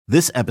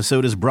This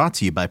episode is brought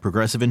to you by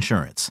Progressive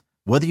Insurance.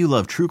 Whether you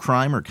love true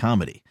crime or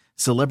comedy,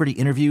 celebrity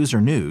interviews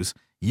or news,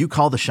 you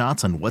call the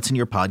shots on what's in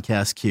your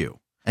podcast queue.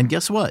 And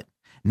guess what?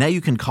 Now you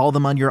can call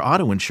them on your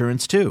auto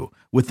insurance too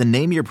with the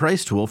Name Your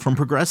Price tool from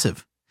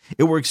Progressive.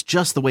 It works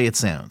just the way it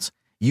sounds.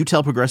 You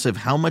tell Progressive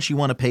how much you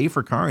want to pay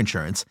for car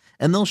insurance,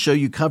 and they'll show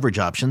you coverage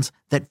options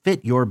that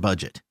fit your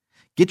budget.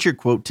 Get your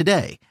quote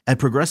today at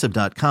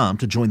Progressive.com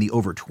to join the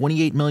over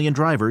 28 million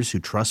drivers who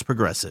trust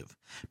Progressive.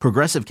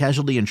 Progressive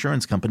Casualty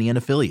Insurance Company and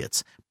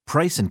Affiliates.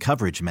 Price and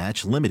coverage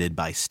match limited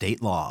by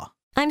state law.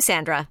 I'm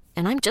Sandra,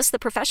 and I'm just the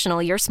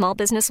professional your small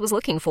business was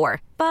looking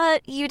for.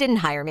 But you didn't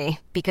hire me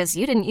because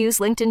you didn't use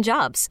LinkedIn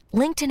Jobs.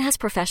 LinkedIn has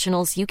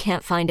professionals you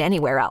can't find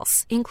anywhere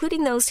else,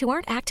 including those who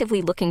aren't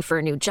actively looking for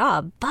a new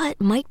job, but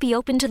might be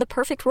open to the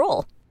perfect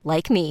role,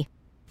 like me.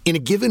 In a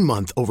given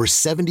month, over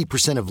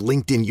 70% of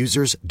LinkedIn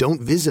users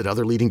don't visit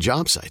other leading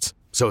job sites.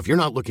 So if you're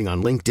not looking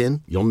on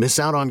LinkedIn, you'll miss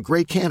out on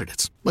great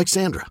candidates like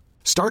Sandra.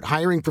 Start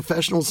hiring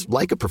professionals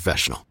like a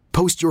professional.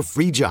 Post your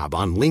free job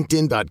on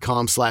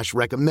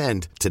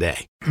linkedin.com/recommend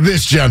today.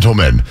 This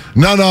gentleman,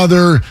 none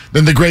other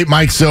than the great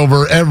Mike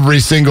Silver,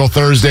 every single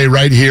Thursday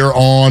right here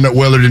on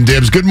Willard and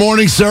Dibs. Good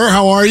morning, sir.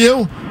 How are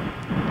you?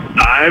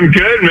 I'm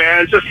good,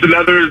 man. Just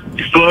another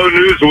slow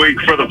news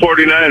week for the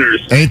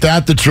 49ers. Ain't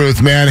that the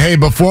truth, man? Hey,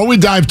 before we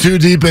dive too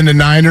deep into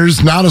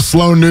Niners, not a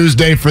slow news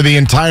day for the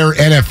entire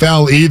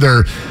NFL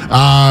either.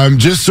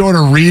 Just sort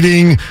of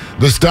reading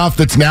the stuff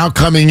that's now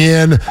coming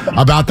in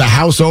about the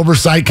House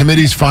Oversight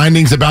Committee's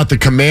findings about the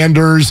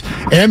Commanders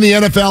and the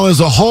NFL as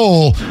a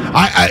whole.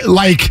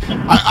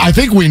 I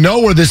think we know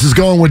where this is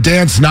going with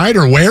Dan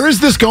Snyder. Where is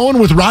this going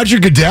with Roger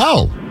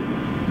Goodell?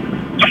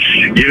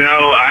 You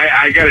know,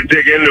 I got to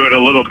dig into it a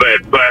little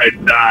bit, but,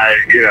 I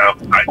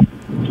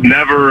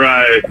never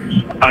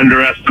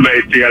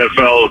underestimate the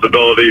NFL's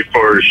ability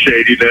for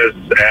shadiness.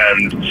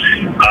 And,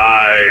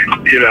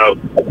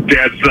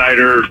 Dan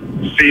Snyder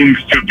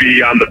seems to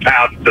be on the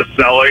path to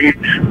selling,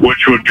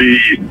 which would be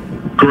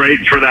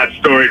great for that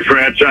storied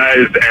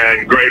franchise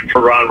and great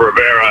for Ron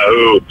Rivera,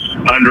 who,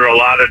 under a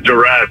lot of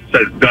duress,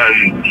 has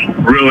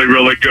done really,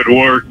 really good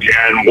work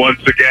and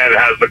once again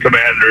has the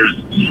Commanders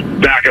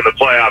back in the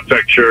playoff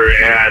picture.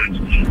 And,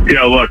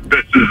 look,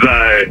 this is,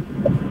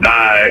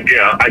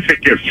 I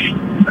think if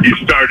you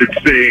started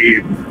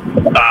seeing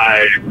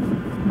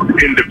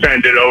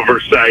independent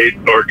oversight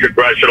or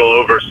congressional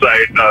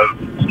oversight of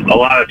a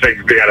lot of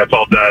things the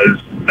NFL does,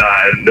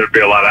 there'd be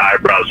a lot of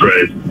eyebrows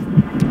raised.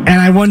 And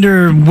I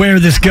wonder where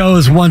this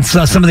goes once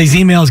some of these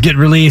emails get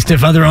released,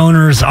 if other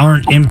owners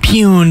aren't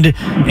impugned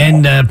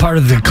and part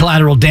of the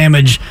collateral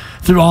damage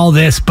through all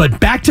this. But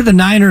back to the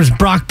Niners,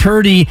 Brock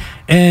Purdy,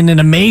 and an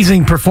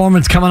amazing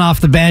performance coming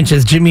off the bench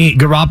as Jimmy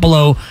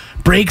Garoppolo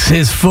breaks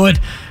his foot.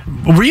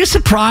 Were you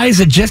surprised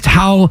at just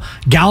how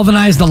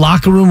galvanized the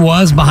locker room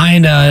was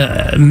behind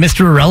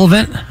Mr.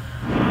 Irrelevant?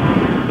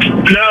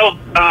 No,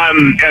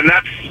 and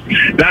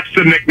that's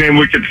the nickname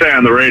we could say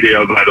on the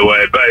radio, by the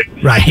way. But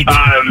right,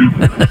 I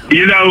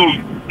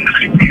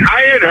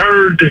had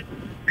heard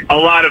a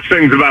lot of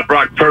things about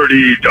Brock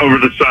Purdy over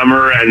the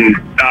summer and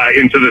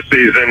into the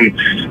season,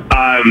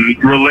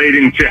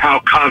 relating to how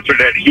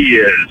confident he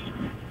is,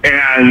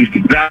 and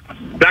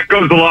that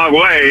goes a long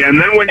way. And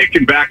then when you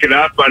can back it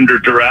up under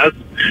duress,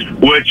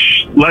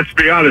 which, let's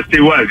be honest, he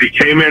was. He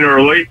came in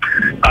early.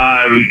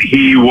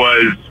 He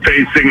was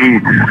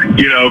facing,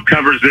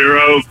 cover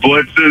zero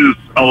blitzes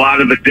a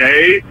lot of the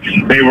day.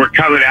 They were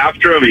coming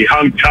after him. He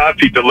hung tough.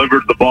 He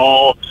delivered the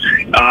ball.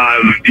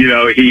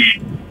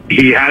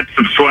 He had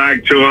some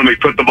swag to him. He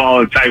put the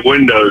ball in tight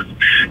windows.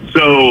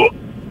 So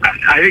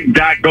I think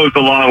that goes a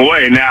long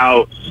way.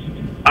 Now,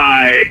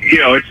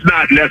 it's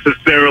not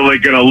necessarily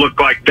going to look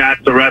like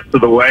that the rest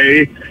of the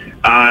way.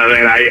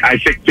 And I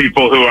think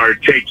people who are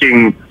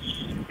taking,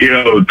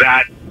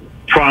 that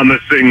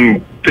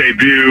promising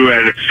debut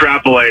and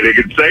extrapolating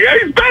and saying, hey,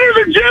 he's better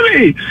than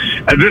Jimmy.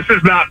 And this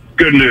is not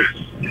good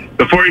news.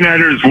 The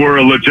 49ers were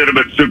a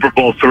legitimate Super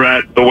Bowl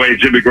threat the way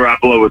Jimmy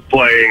Garoppolo was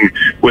playing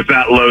with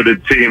that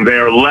loaded team. They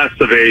are less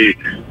of a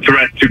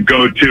threat to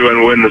go to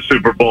and win the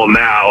Super Bowl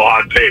now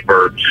on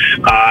paper.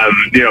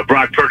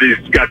 Brock Purdy's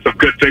got some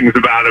good things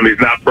about him. He's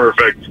not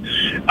perfect,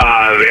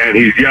 and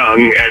he's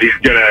young, and he's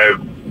going to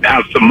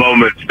have some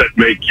moments that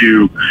make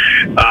you,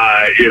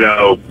 as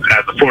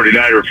a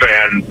 49er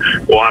fan,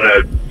 want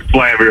to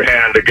slam your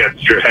hand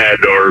against your head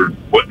or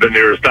with the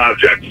nearest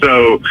object.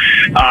 So,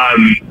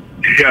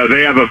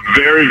 they have a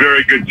very,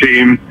 very good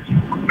team.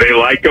 They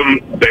like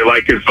him. They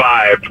like his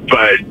vibe,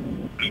 but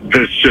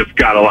this just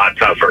got a lot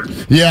tougher.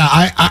 Yeah,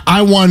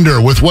 I wonder,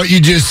 with what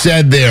you just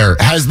said there,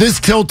 has this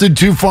tilted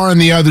too far in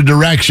the other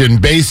direction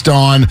based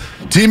on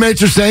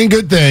teammates are saying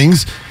good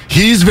things?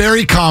 He's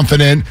very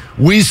confident.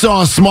 We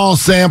saw a small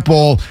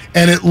sample,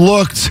 and it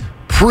looked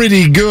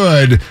pretty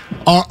good.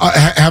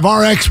 Have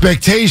our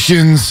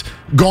expectations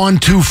gone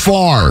too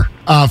far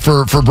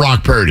for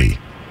Brock Purdy?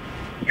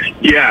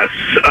 Yes,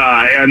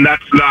 and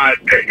that's not,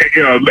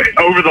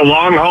 over the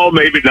long haul,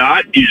 maybe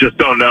not. You just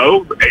don't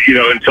know,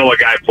 until a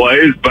guy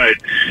plays. But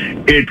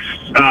it's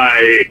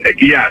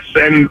Yes.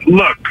 And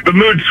look, the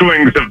mood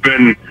swings have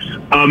been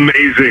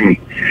amazing.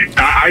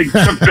 I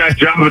took that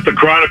job at the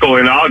Chronicle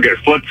in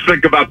August. Let's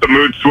think about the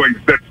mood swings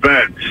since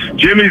then.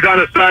 Jimmy's on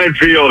a side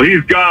field.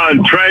 He's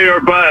gone. Trey or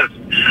bust.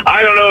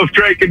 I don't know if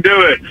Trey can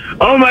do it.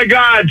 Oh, my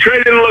God.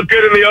 Trey didn't look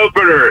good in the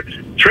opener.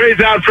 Trey's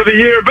out for the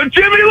year, but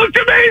Jimmy looked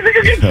amazing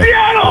against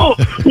Seattle.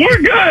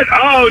 We're good.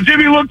 Oh,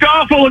 Jimmy looked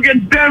awful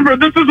against Denver.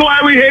 This is why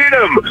we hate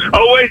him.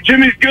 Oh, wait,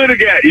 Jimmy's good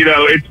again. You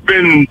know, it's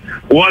been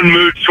one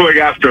mood swing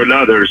after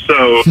another.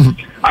 So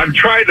I'm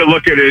trying to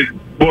look at it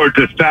more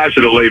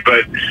dispassionately,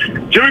 but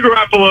Jimmy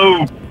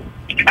Garoppolo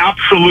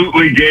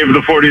absolutely gave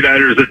the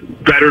 49ers a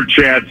better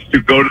chance to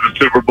go to the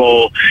Super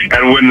Bowl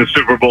and win the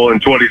Super Bowl in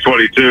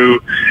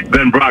 2022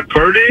 than Brock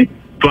Purdy.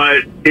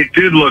 But it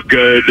did look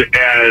good,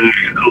 and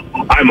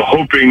I'm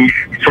hoping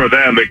for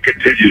them it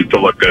continues to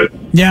look good.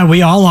 Yeah,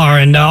 we all are.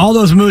 And all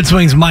those mood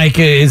swings, Mike,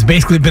 has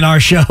basically been our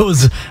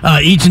shows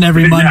each and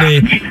every Monday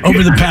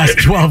over the past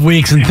 12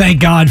 weeks. And thank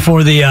God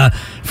for the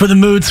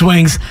mood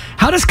swings.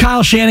 How does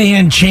Kyle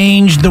Shanahan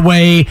change the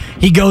way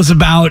he goes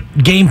about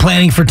game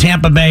planning for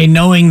Tampa Bay,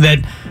 knowing that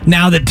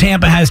now that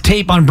Tampa has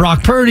tape on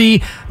Brock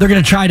Purdy, they're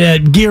going to try to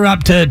gear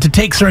up to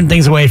take certain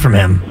things away from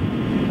him?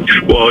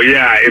 Well,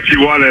 yeah, if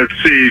you want to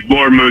see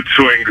more mood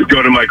swings,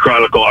 go to my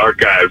Chronicle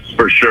archives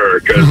for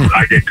sure, because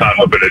I get caught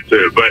up in it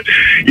too. But,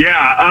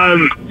 yeah,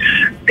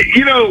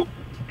 you know,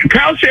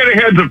 Kyle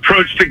Shanahan's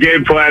approach to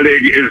game planning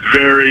is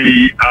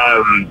very,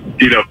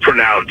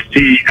 pronounced.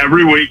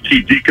 Every week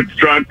he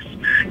deconstructs.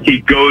 He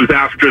goes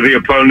after the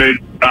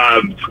opponent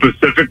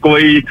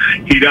specifically.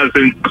 He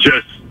doesn't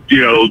just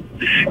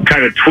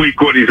kind of tweak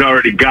what he's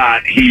already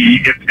got.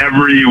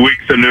 Every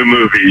week's a new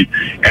movie,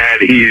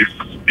 and he's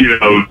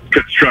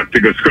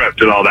constructing a script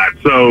and all that.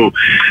 So,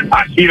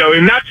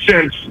 in that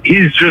sense,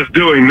 he's just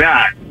doing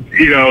that.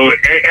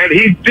 And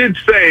he did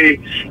say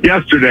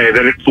yesterday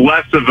that it's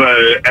less of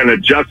an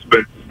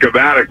adjustment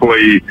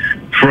schematically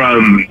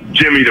from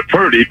Jimmy to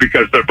Purdy,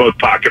 because they're both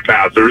pocket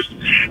passers,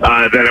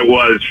 than it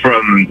was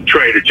from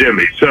Trey to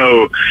Jimmy.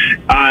 So,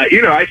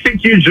 I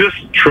think you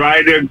just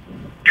try to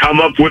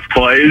come up with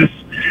plays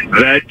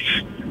that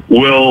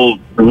will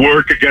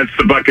work against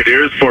the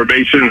Buccaneers,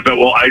 formations that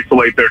will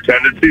isolate their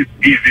tendencies.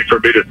 Easy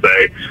for me to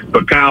say,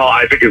 but Kyle,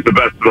 I think, is the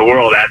best in the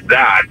world at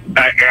that.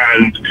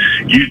 And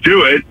you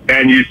do it,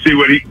 and you see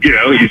what you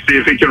see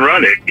if he can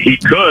run it. He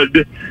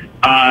could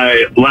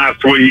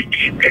last week.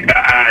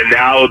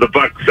 Now the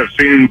Bucs have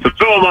seen some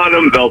film on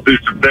him. They'll do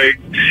some things.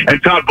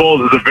 And Todd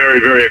Bowles is a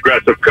very, very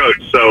aggressive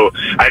coach. So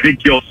I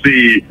think you'll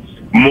see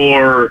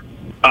more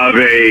of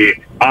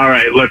all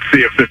right, let's see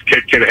if this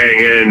kid can hang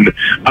in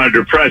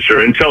under pressure,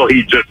 until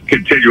he just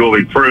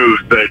continually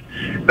proves that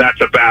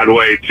that's a bad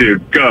way to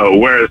go.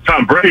 Whereas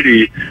Tom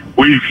Brady,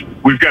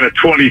 we've got a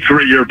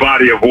 23-year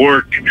body of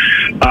work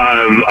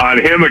on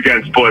him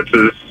against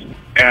blitzes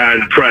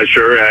and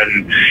pressure,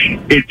 and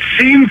it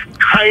seems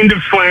kind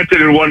of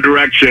slanted in one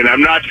direction.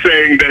 I'm not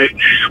saying that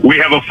we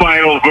have a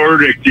final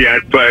verdict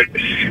yet, but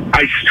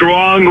I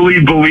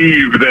strongly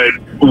believe that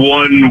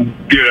one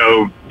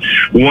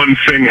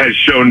thing has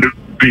shown to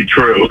be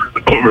true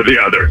over the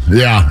other.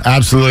 Yeah,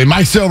 absolutely.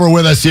 Mike Silver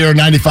with us here,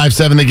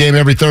 95.7 The Game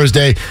every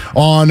Thursday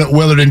on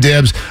Willard and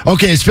Dibs.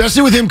 Okay,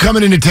 especially with him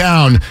coming into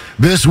town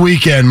this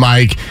weekend,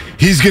 Mike,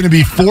 he's going to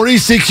be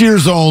 46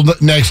 years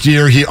old next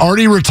year. He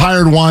already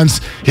retired once.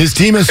 His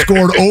team has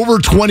scored over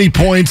 20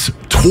 points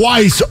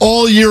twice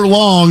all year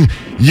long.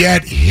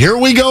 Yet here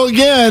we go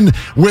again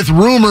with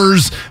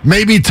rumors,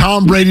 maybe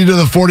Tom Brady to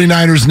the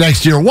 49ers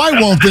next year. Why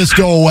won't this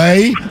go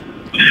away?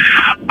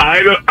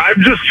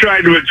 I'm just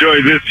trying to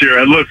enjoy this year.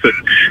 And listen,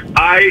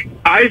 I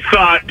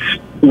thought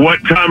what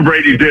Tom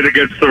Brady did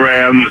against the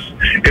Rams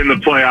in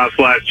the playoffs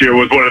last year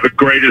was one of the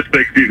greatest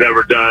things he's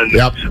ever done.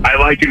 Yep. I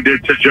likened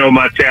it to Joe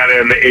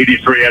Montana in the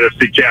 83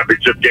 NFC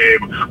Championship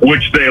game,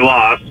 which they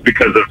lost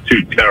because of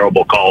two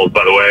terrible calls,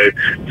 by the way,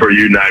 for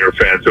you Niner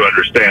fans who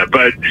understand.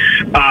 But,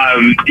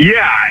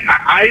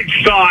 I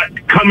thought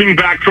coming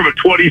back from a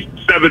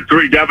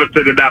 27-3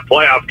 deficit in that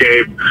playoff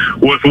game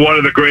was one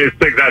of the greatest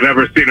things I've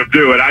ever seen him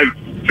do, and I've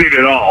seen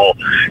it all.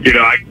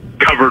 I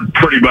covered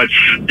pretty much,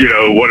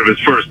 one of his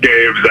first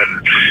games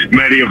and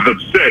many of them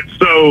since.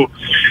 So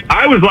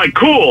I was like,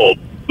 cool,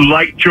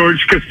 like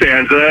George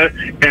Costanza,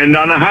 and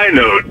on a high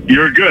note,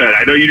 you're good.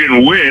 I know you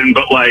didn't win,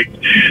 but,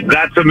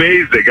 that's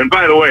amazing. And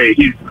by the way,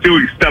 he's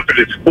doing stuff in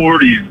his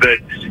 40s that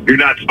you're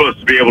not supposed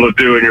to be able to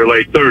do in your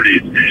late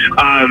 30s.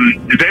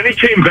 Then he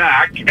came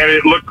back, and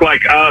it looked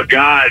like, oh,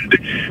 God,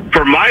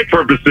 for my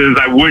purposes,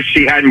 I wish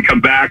he hadn't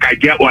come back. I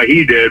get why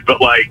he did, but,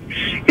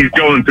 he's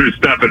going through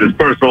stuff in his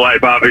personal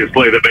life,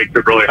 obviously, that makes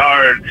it really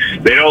hard.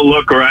 They don't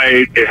look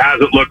right. It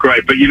hasn't looked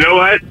right. But you know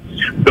what?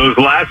 Those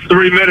last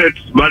 3 minutes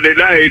Monday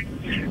night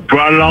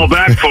brought it all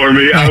back for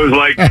me. I was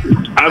like,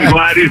 I'm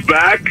glad he's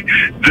back.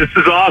 This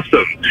is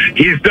awesome.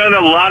 He's done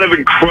a lot of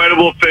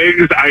incredible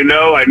things. I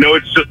know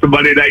it's just a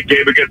Monday night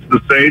game against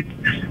the Saints.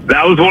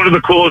 That was one of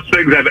the coolest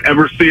things I've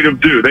ever seen him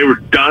do. They were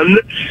done.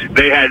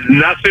 They had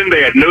nothing.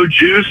 They had no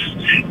juice.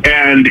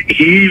 And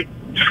he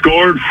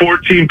scored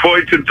 14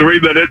 points in 3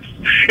 minutes,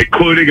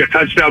 including a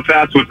touchdown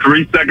pass with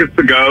 3 seconds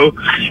to go.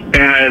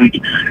 And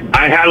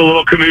I had a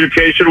little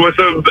communication with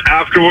him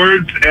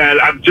afterwards, and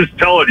I'm just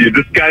telling you,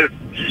 this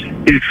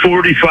he's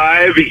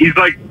 45. He's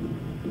like,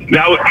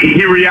 now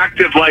he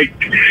reacted like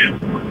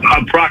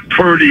a Brock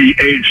Purdy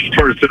aged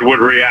person would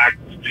react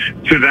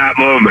to that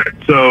moment.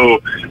 So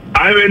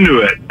I'm into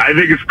it. I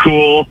think it's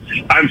cool.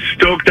 I'm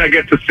stoked I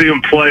get to see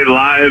him play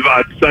live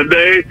on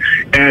Sunday.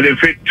 And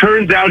if it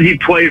turns out he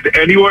plays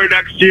anywhere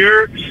next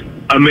year,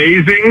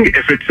 amazing.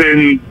 If it's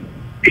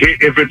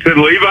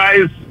in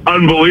Levi's,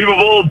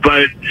 unbelievable.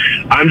 But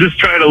I'm just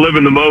trying to live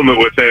in the moment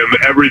with him.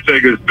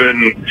 Everything has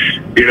been,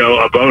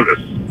 a bonus.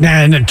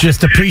 And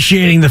just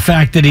appreciating the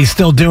fact that he's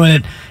still doing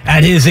it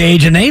at his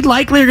age. And they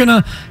likely are going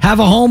to have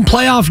a home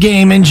playoff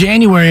game in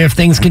January if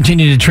things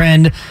continue to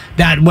trend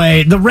that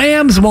way. The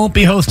Rams won't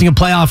be hosting a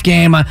playoff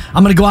game. I'm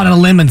going to go out on a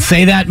limb and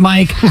say that,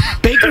 Mike.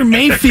 Baker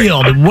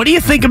Mayfield, what do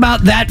you think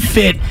about that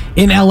fit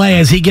in L.A.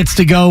 as he gets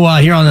to go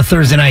here on the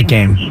Thursday night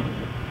game?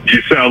 You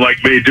sound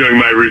like me doing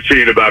my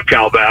routine about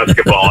Cal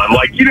basketball. I'm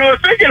like,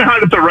 if they get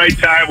hot at the right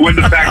time, win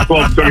the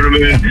Pac-12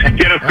 tournament,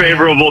 get a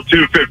favorable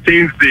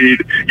 2-15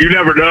 seed, you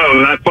never know.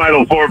 That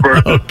Final Four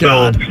berth is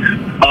still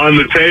on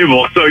the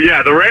table. So,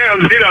 yeah, the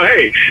Rams,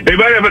 hey, they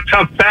might have a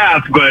tough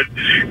path, but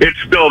it's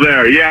still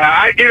there.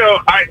 Yeah,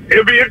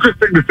 it'd be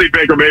interesting to see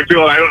Baker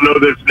Mayfield. I don't know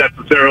this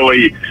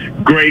necessarily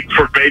great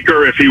for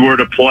Baker if he were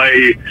to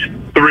play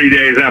 3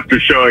 days after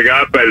showing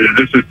up, and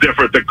this is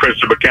different than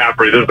Christian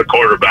McCaffrey. This is the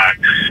quarterback.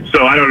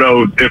 So I don't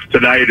know if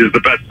tonight is the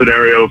best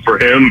scenario for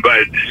him,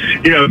 but,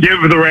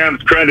 give the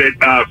Rams credit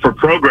for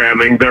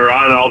programming. They're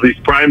on all these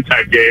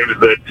primetime games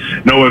that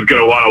no one's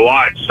going to want to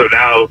watch. So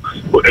now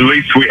at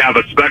least we have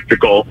a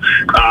spectacle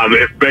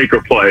if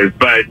Baker plays.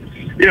 But,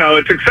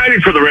 it's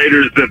exciting for the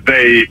Raiders that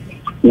they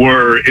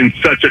were in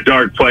such a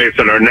dark place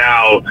and are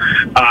now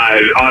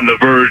on the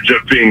verge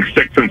of being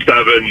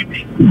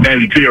 6-7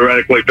 and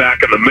theoretically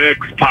back in the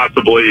mix.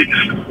 Possibly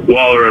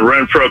Waller and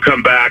Renfro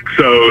come back.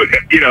 So,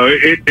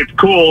 it's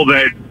cool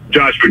that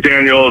Josh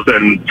McDaniels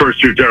and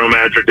first-year general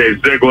manager Dave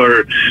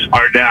Ziegler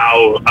are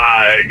now,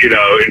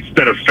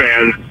 instead of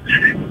fans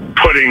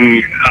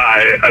putting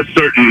a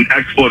certain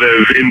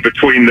expletive in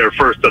between their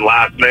first and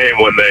last name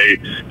when they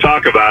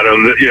talk about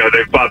them,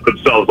 they've bought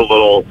themselves a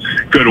little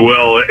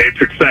goodwill.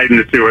 It's exciting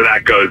to see where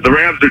that goes. The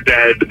Rams are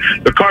dead.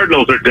 The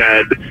Cardinals are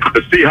dead.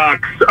 The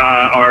Seahawks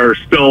are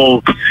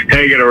still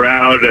hanging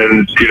around,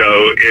 and,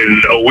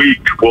 in a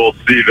week we'll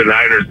see the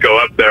Niners go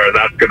up there, and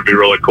that's going to be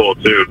really cool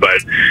too.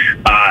 But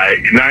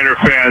Niner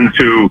fans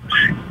who,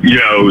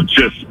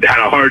 just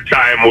had a hard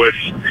time with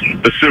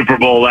the Super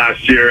Bowl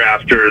last year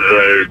after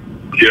the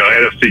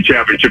NFC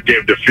Championship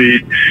game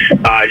defeat,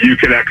 you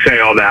can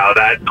exhale now.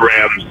 That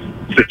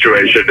Rams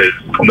situation is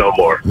no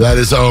more. That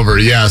is over,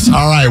 yes.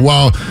 All right,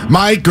 well,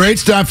 Mike, great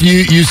stuff.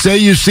 You say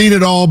you've seen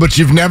it all, but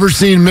you've never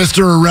seen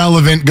Mr.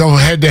 Irrelevant go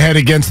head-to-head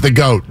against the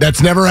GOAT.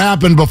 That's never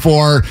happened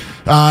before.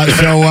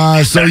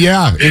 So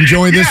yeah,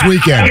 enjoy this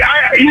weekend.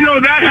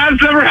 That has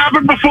never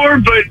happened before,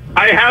 but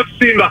I have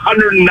seen the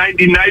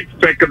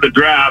 199th pick of the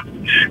draft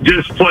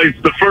just place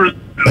the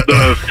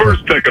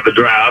first pick of the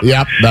draft.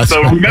 Yep,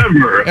 so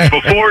remember,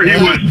 before he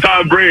was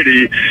Tom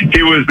Brady,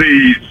 he was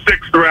the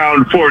 6th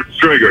round, 4th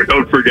stringer.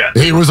 Don't forget.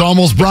 He was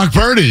almost Brock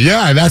Purdy.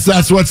 Yeah,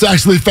 that's what's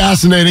actually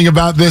fascinating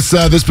about this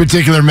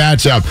particular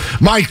matchup.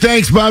 Mike,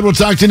 thanks, bud. We'll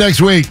talk to you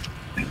next week.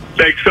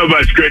 Thanks so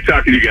much. Great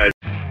talking to you guys.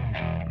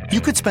 You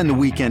could spend the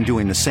weekend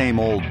doing the same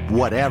old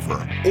whatever,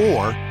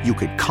 or you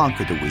could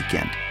conquer the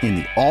weekend in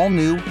the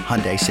all-new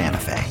Hyundai Santa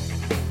Fe.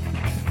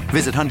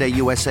 Visit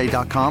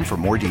HyundaiUSA.com for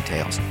more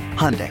details.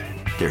 Hyundai,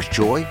 there's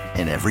joy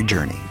in every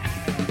journey.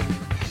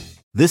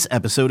 This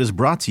episode is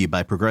brought to you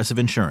by Progressive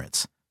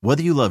Insurance.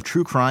 Whether you love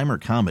true crime or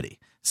comedy,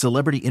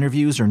 celebrity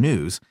interviews or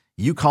news,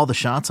 you call the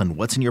shots on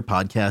what's in your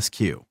podcast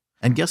queue.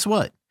 And guess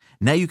what?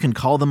 Now you can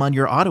call them on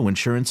your auto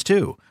insurance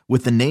too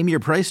with the Name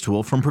Your Price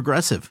tool from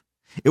Progressive.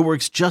 It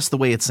works just the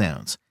way it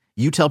sounds.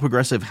 You tell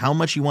Progressive how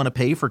much you want to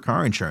pay for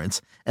car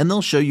insurance, and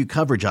they'll show you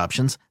coverage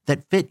options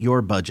that fit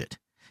your budget.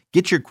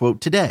 Get your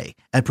quote today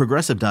at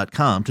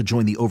Progressive.com to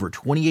join the over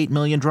 28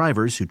 million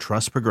drivers who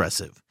trust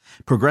Progressive.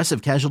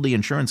 Progressive Casualty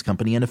Insurance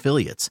Company and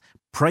Affiliates.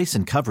 Price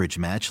and coverage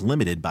match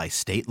limited by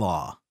state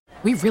law.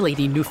 We really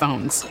need new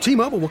phones.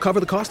 T-Mobile will cover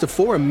the cost of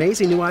 4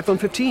 amazing new iPhone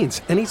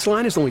 15s, and each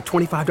line is only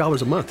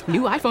 $25 a month.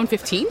 New iPhone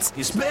 15s?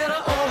 It's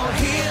better over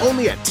here.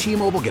 Only at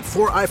T-Mobile, get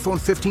 4 iPhone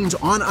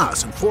 15s on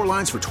us and 4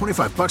 lines for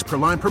 $25 per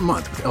line per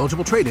month with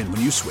eligible trade-in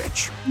when you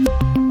switch.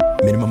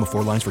 Minimum of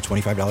 4 lines for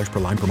 $25 per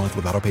line per month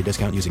with autopay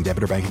discount using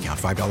debit or bank account.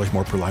 $5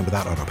 more per line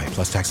without autopay,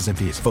 plus taxes and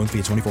fees. Phone fee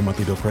at 24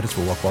 monthly bill credits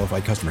for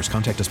well-qualified customers.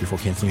 Contact us before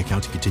canceling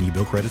account to continue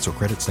bill credits or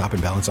credit stop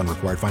and balance on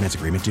required finance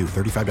agreement due.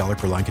 $35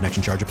 per line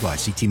connection charge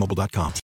applies. See T-Mobile.com.